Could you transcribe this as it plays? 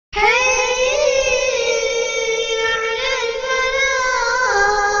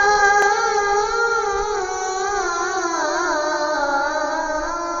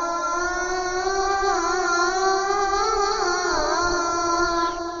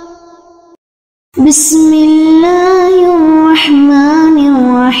بسم الله الرحمن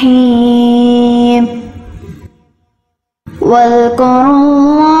الرحيم. واذكروا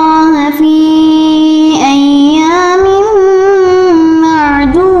الله في أيام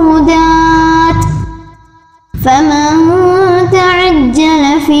معدودات فمن تعجل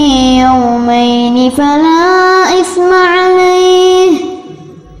في يومين فلا إثم عليه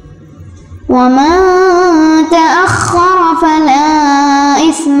ومن تأخر فلا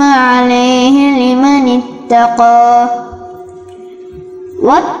إثم عليه لمن اتقى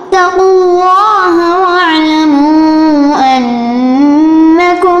واتقوا الله واعلموا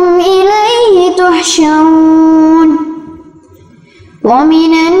أنكم إليه تحشرون.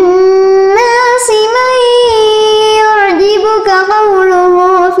 ومن الناس من يعجبك قوله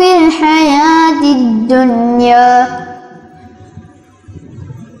في الحياة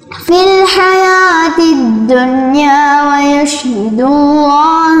الدنيا ويشهد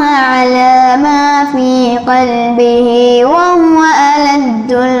الله على ما في قلبه وهو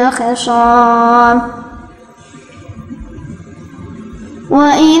ألد الخصام.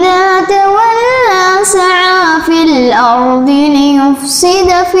 وإذا تولى سعى في الأرض ليفسد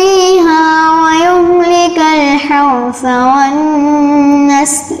فيها ويهلك الحرث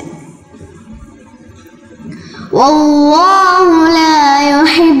والنسل والله لا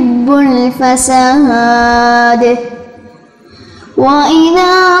يحب الفساد.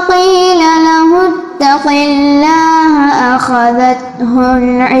 وإذا قيل له اتق الله أخذته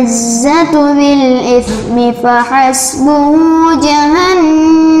العزة بالإثم فحسبه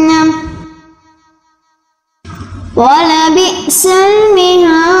جهنم ولبئس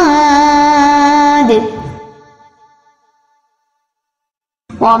المهاد.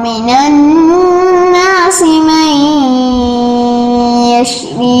 ومن الناس من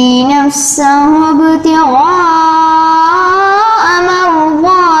يشري نفسه ابتغاء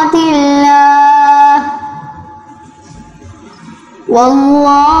مرضات الله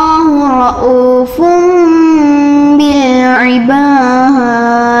والله رؤوف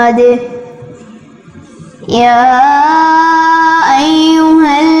بالعباد. يا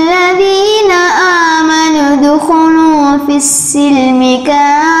أيها الذين آمنوا ادخلوا في السلم كافة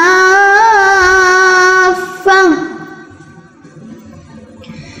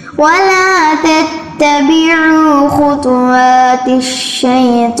ولا تتبعوا خطوات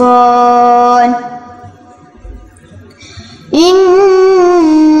الشيطان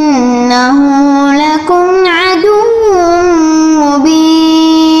إنه لكم عدو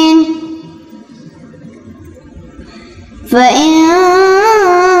مبين. فإن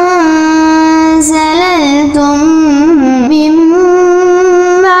زللتم من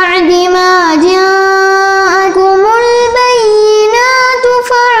بعد ما جاءكم البينات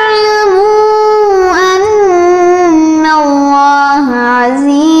فاعلموا أن الله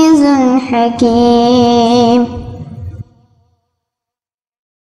عزيز حكيم.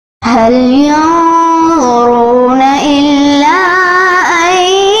 هل ينظرون إلا أن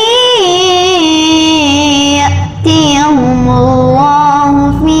يأتيهم الله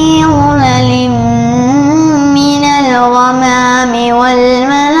في ظلل من الغمام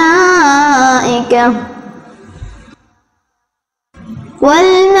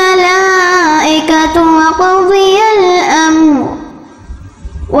والملائكة وقضي الأمر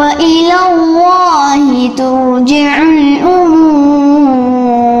وإلى الله ترجع الأمور.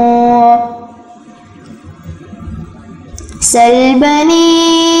 سل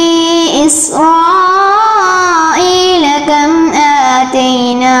بني إسرائيل كم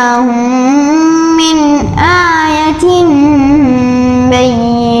آتيناهم من آية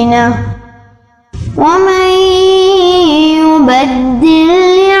بينة ومن يبدل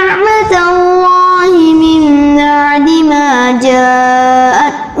نعمة الله من بعد ما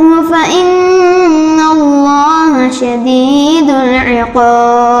جاءته فإن الله شديد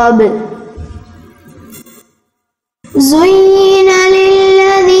العقاب. زين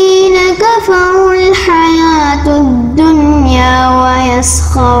للذين كفروا الحياة الدنيا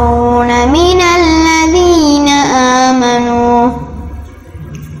ويسخرون من الذين آمنوا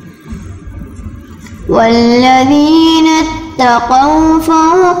والذين اتقوا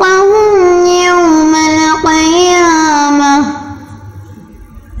فوقهم يوم القيامة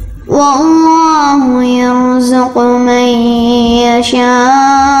والله يرزق من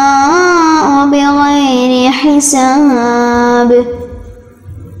يشاء بغير حساب.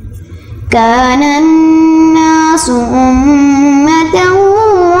 كان الناس أمة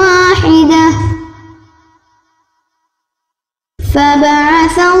واحدة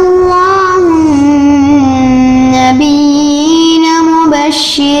فبعث الله النبيين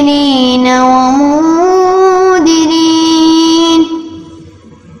مبشرين ومنذرين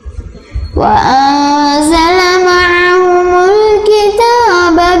وأنزل معهم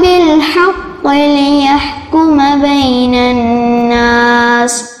الكتاب بالحق ليحكم بين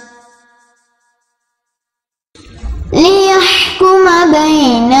الناس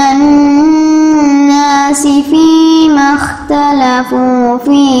فيما اختلفوا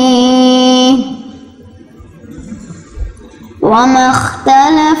فيه، وما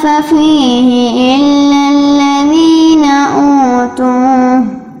اختلف فيه إلا الذين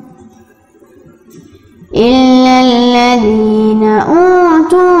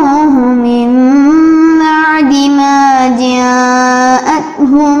أوتوه من بعد ما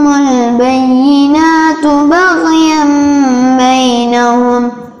جاءتهم البينات بغيا بينهم،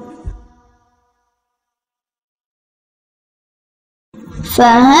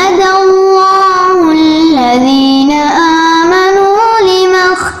 فهدى الله الذين آمنوا لما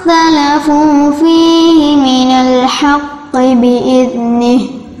اختلفوا فيه من الحق بإذنه،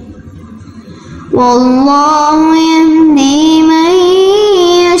 والله يهدي من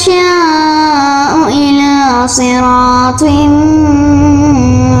يشاء إلى صراط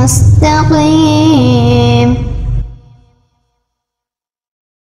مستقيم.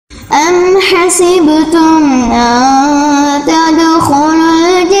 أم حسبتم أن تدخلوا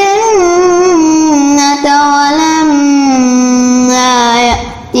الجنة ولما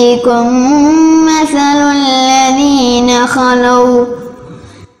يأتكم مثل الذين خلوا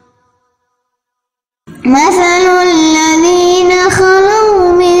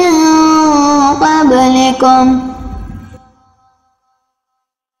من قبلكم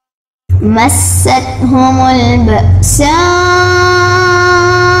مستهم البأساء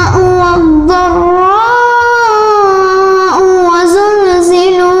والضراء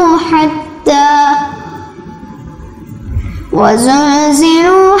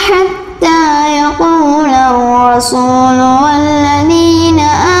وزلزلوا حتى يقول الرسول والذين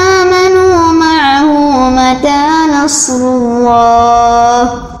آمنوا معه متى نصر الله،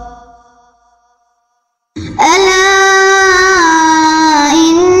 ألا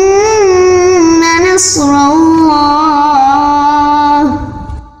إن نصر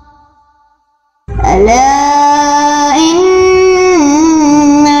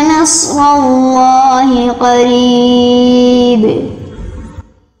الله قريب.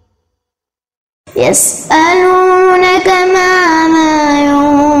 يسألونك ماذا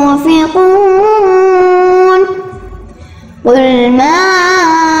ينفقون قل ما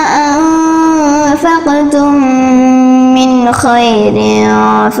أنفقتم من خير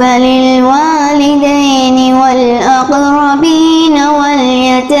فللوالدين والأقربين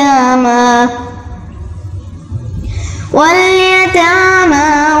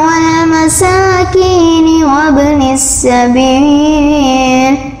واليتامى والمساكين وابن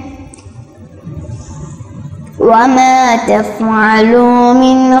السبيل، وما تفعلوا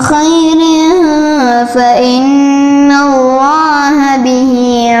من خير فإن الله به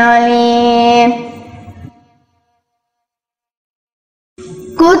عليم.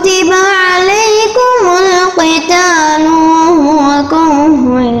 كتب عليكم القتال وهو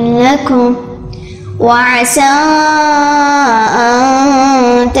كره لكم، وعسى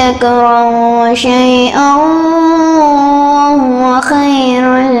أن تكرهوا شيئا وهو خير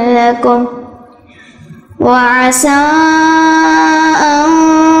لكم، وعسى أن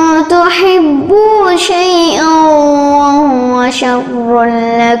تحبوا شيئا وهو شر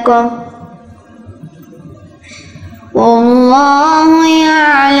لكم، والله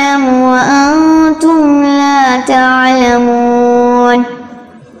يعلم وأنتم لا تعلمون.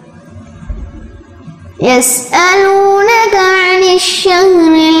 يسألونك عن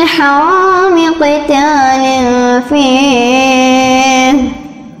الشهر الحرام قتال فيه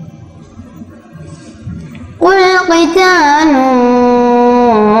قل قتال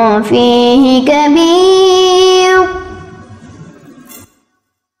فيه كبير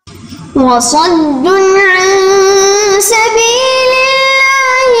وصد عن سبيل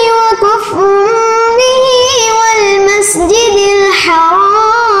الله وكفر به والمسجد الحرام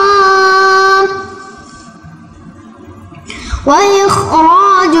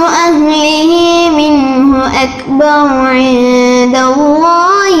وإخراج أهله منه أكبر عند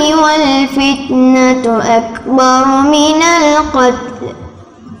الله والفتنة أكبر من القتل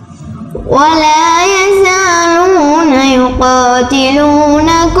ولا يزالون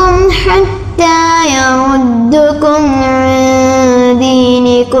يقاتلونكم حتى يردكم عن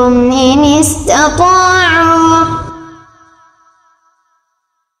دينكم إن استطاعوا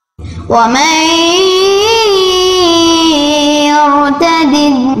ومن يرتد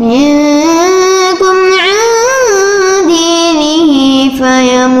منكم عن دينه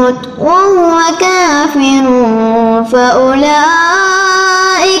فيمت وهو كافر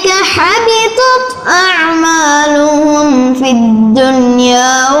فأولئك حبطت في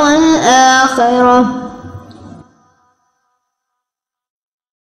الدنيا والآخرة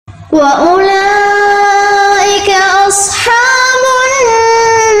وأولئك أصحاب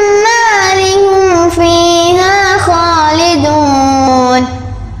النار هم فيها خالدون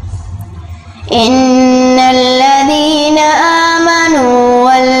إن الذين آمنوا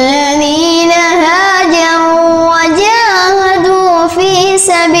والذين هاجروا وجاهدوا في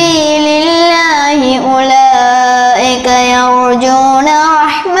سبيل الله أولئك يرجون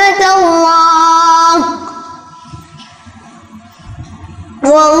رحمة الله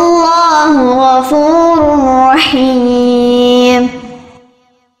والله غفور رحيم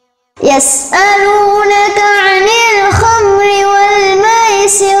يسألونك عن الخمر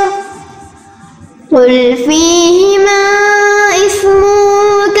والميسر قل فيهما إثم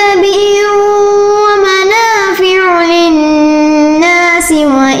كبير ومنافع للناس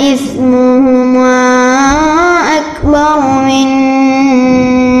وإثمهما أكبر من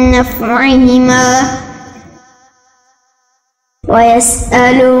نفعهما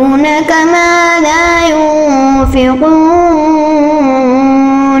ويسألونك ماذا ينفقون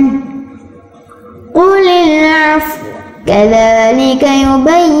قل العفو كذلك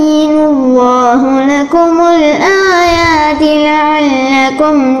يبين الله لكم الآيات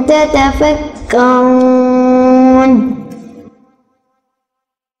لعلكم تتفكرون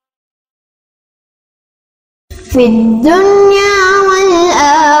في الدنيا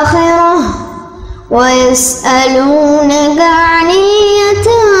والآخرة ويسألونك عن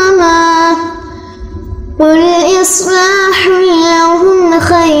اليتامى قل إصلاح لهم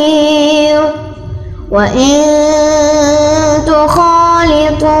خير وإن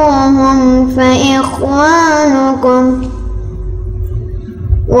تخالطوهم فإخوانكم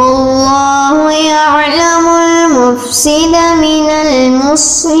والله يعلم المفسد من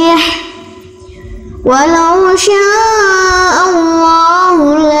المصلح ولو شاء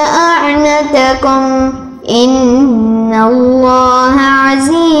الله لأعنتكم إن الله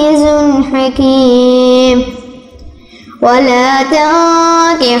عزيز حكيم ولا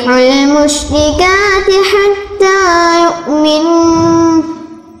تنكحوا المشركات حتى يؤمنوا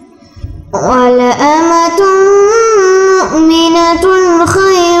ولأمة مؤمنة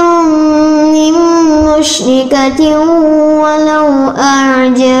خير من مشركة ولو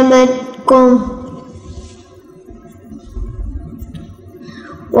أعجبتكم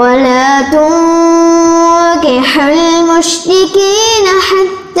ولا تنكحوا المشركين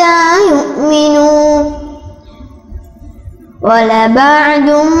حتى يؤمنوا ولبعد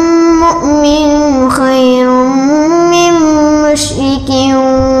مؤمن خير من مشرك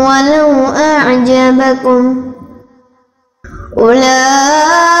ولو أعجبكم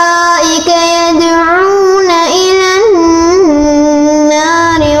أولئك يدعون إلى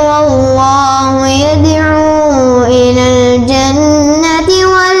النار والله يدعو إلى الجنة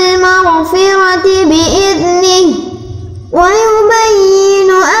والمغفرة بإذنه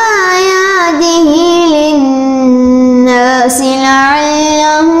ويبين آياته للناس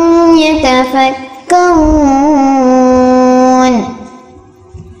لعلهم يتفكرون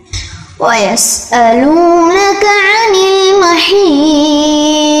ويسألونك عن المحيض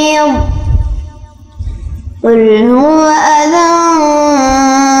قل هو أذى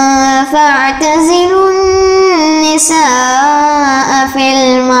فاعتزلوا النساء في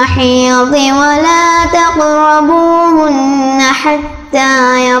المحيض ولا تقربوهن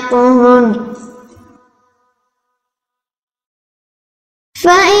حتى يطهرن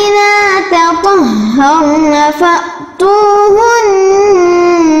فإذا تطهرن فأتوهن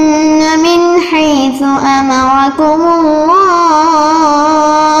من حيث أمركم الله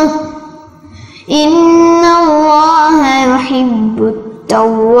إن الله يحب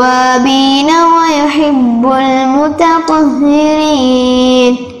التوابين ويحب المتطهرين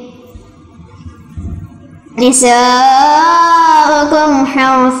نساؤكم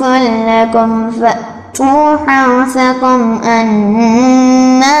حرث لكم فأتوا حرثكم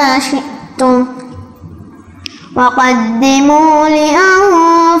أنى شئتم وقدموا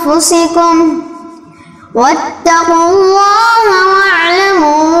لأنفسكم واتقوا الله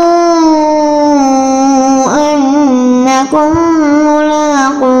واعلموا أنكم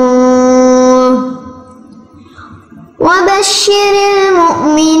ملاقوه وبشر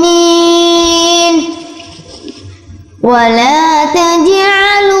المؤمنين ولا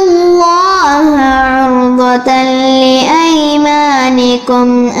تجعلوا الله عرضة لأيمانكم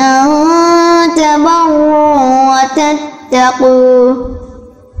أن تبروا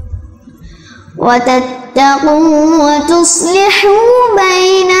وتتقوا وتصلحوا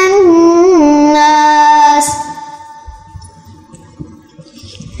بين الناس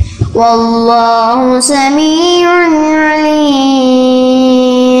والله سميع عليم.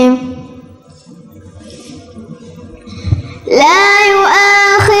 لا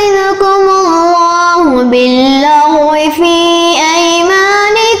يؤاخذكم الله باللغو في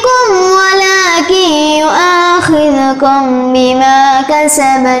أيمانكم ولكن يؤاخذكم بما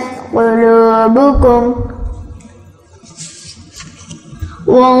كسبت قلوبكم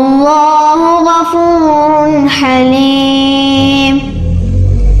والله غفور حليم.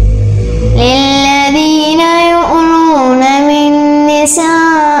 للذين يؤلون من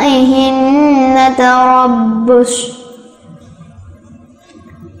نسائهن تربص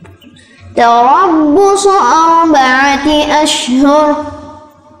 4 أشهر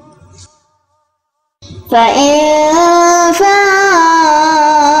فإن فاءوا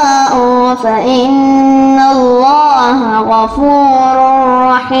فإن الله غفور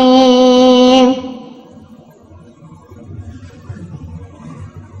رحيم.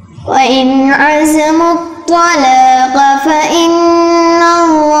 وإن عزموا الطلاق فإن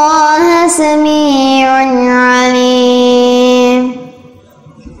الله سميع عليم.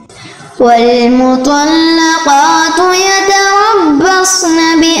 والمطلقات يتربصن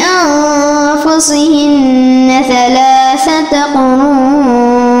بأنفسهن 3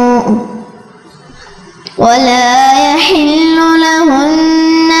 قروء ولا يحل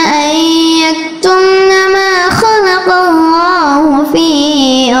لهن أن يكتمن ما خلق الله في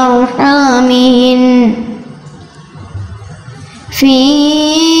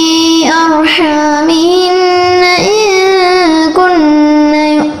أرحامهن إن كن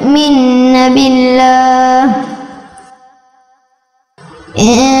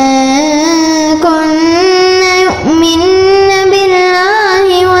يؤمن بالله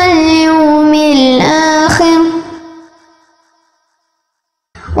واليوم الآخر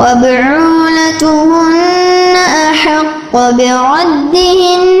وبعولتهن أحق بردهن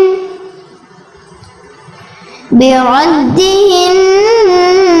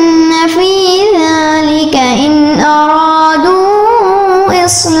في ذلك إن أرادوا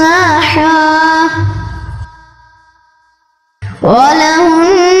إصلاحا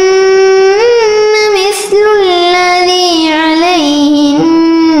ولهن مثل الذي عليهن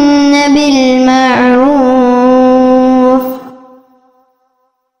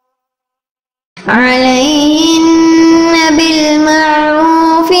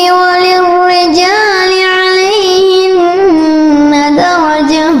بالمعروف وللرجال عليهن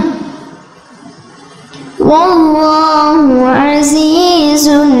درجة والله عزيز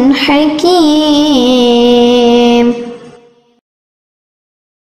حكيم.